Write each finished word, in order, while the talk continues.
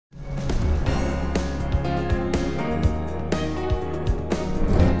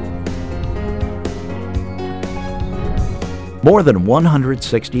More than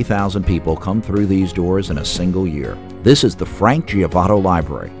 160,000 people come through these doors in a single year. This is the Frank Giovatto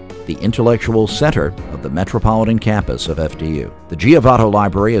Library, the intellectual center of the metropolitan campus of FDU. The Giovatto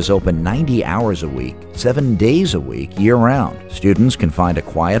Library is open 90 hours a week, 7 days a week, year-round. Students can find a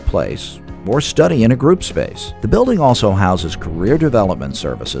quiet place or study in a group space. The building also houses career development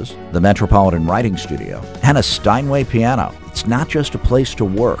services, the Metropolitan Writing Studio, and a Steinway piano. It's not just a place to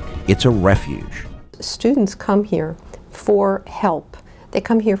work, it's a refuge. Students come here for help. They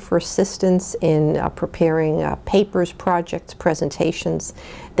come here for assistance in preparing papers, projects, presentations.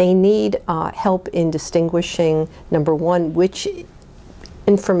 They need help in distinguishing, number one, which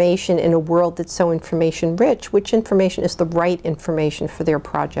information in a world that's so information rich, which information is the right information for their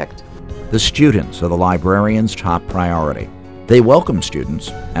project. The students are the librarian's top priority. They welcome students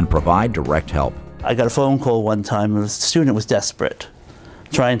and provide direct help. I got a phone call one time, and the student was desperate,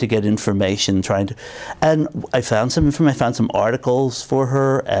 trying to get information, and I found some information. I found some articles for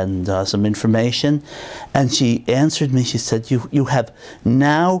her and some information, and she answered me. She said, you have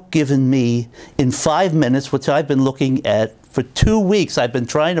now given me in 5 minutes, which I've been looking at for 2 weeks. I've been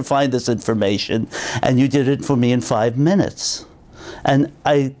trying to find this information, and you did it for me in 5 minutes. And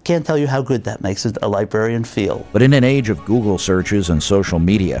I can't tell you how good that makes a librarian feel. But in an age of Google searches and social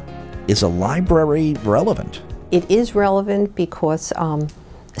media, is a library relevant? It is relevant because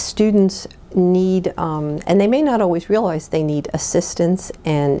students need, and they may not always realize they need assistance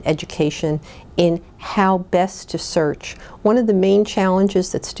and education in how best to search. One of the main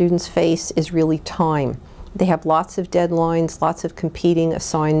challenges that students face is really time. They have lots of deadlines, lots of competing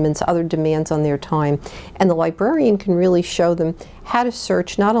assignments, other demands on their time, and the librarian can really show them how to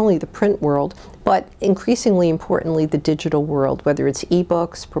search not only the print world, but increasingly importantly the digital world, whether it's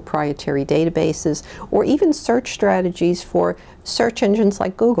ebooks, proprietary databases, or even search strategies for search engines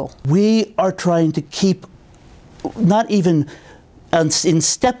like Google. We are trying to keep not even in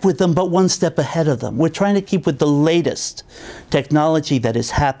step with them, but one step ahead of them. We're trying to keep with the latest technology that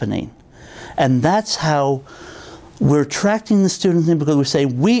is happening. And that's how we're attracting the students in, because we're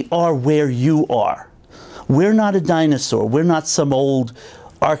saying we are where you are. We're not a dinosaur. We're not some old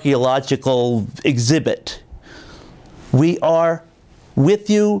archaeological exhibit. We are with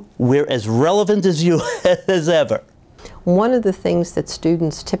you. We're as relevant as you as ever. One of the things that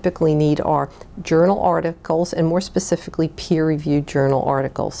students typically need are journal articles, and more specifically peer-reviewed journal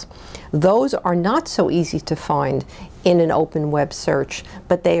articles. Those are not so easy to find in an open web search,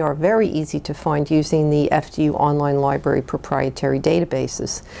 but they are very easy to find using the FDU Online Library proprietary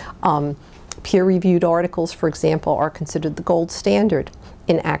databases. Peer-reviewed articles, for example, are considered the gold standard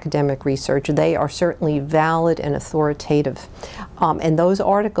in academic research. They are certainly valid and authoritative. And those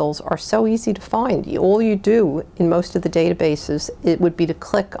articles are so easy to find. All you do in most of the databases, it would be to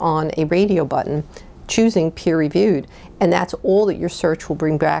click on a radio button, choosing peer-reviewed, and that's all that your search will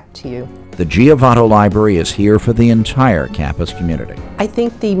bring back to you. The Giovatto Library is here for the entire campus community. I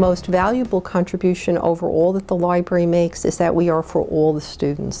think the most valuable contribution overall that the library makes is that we are for all the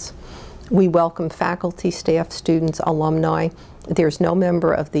students. We welcome faculty, staff, students, alumni. There's no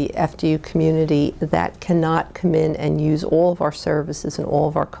member of the FDU community that cannot come in and use all of our services and all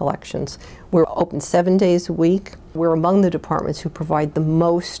of our collections. We're open 7 days a week. We're among the departments who provide the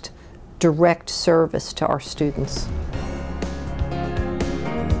most direct service to our students.